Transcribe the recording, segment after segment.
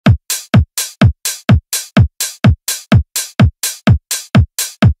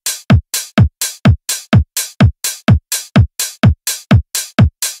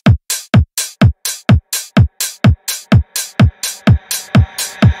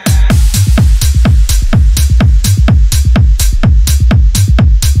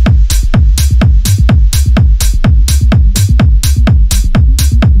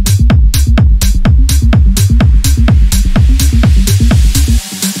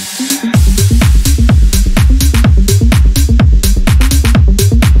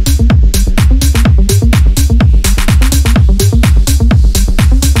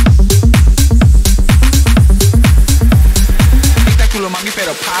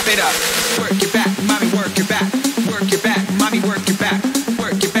pop it up. Work your back, mommy, work your back. Work your back, mommy, work your back.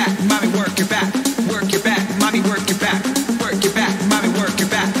 Work your back, mommy, work your back. Work your back, mommy, work your back. Work your back, mommy, work your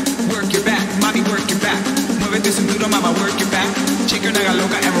back. Work your back, mommy, work your back. Muévete cintura, mama, work your back. Shake your naga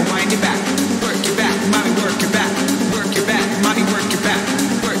loca and rewind it back. Work your back, mommy, work your back. Work your back, mommy, work your back.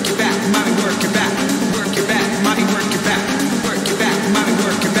 Work your back, mommy, work your back. Work your back, mommy, work your back. Work your back, mommy,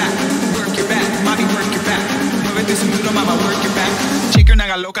 work your back. Work your back, mommy, work your back. Muévete cintura, mama, work your back. Shake your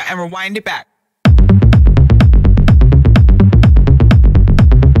naga loca and rewind it back.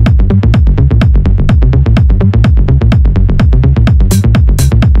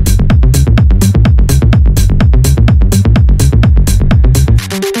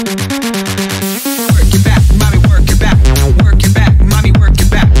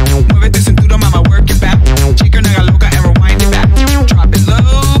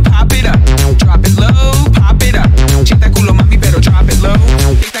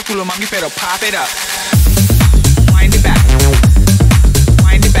 Mami, pero pop it up. Wind it back.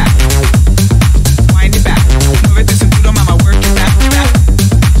 Wind it back. Wind it back. Muévete cintura, mama, work it back, back.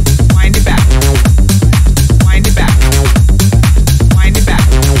 Wind it back. Wind it back. Wind it back.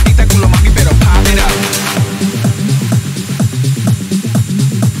 Tic culo, mami, pero pop it up.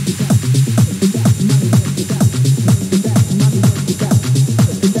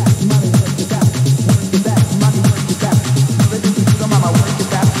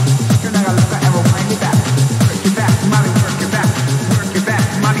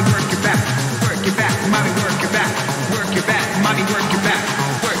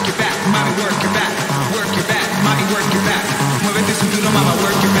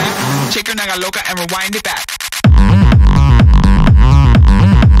 Shake your naga loca and rewind it back.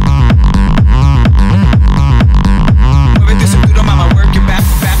 Muévete cintura, mama, work your back,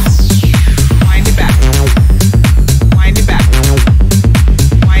 back. Wind it back. Wind it back.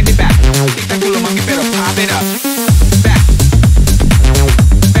 Wind it back. Tic culo, mami, pero pop it up. Back.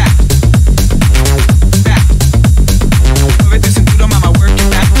 Back. Back. Muévete cintura, mama, work your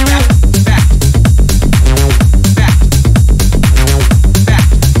back, back, back. Back. Back.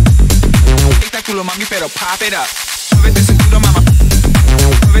 Tic culo, mami, pero pop it up. Muévete cintura, mama.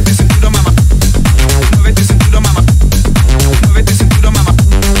 Muévete cintura, mama. Muévete cintura, mama. Muévete cintura, mama.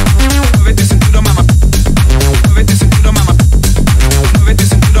 Muévete cintura, mama. Muévete cintura, mama. Muévete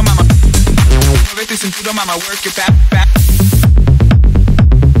cintura, mama. Muévete cintura, mama. Work your back, back.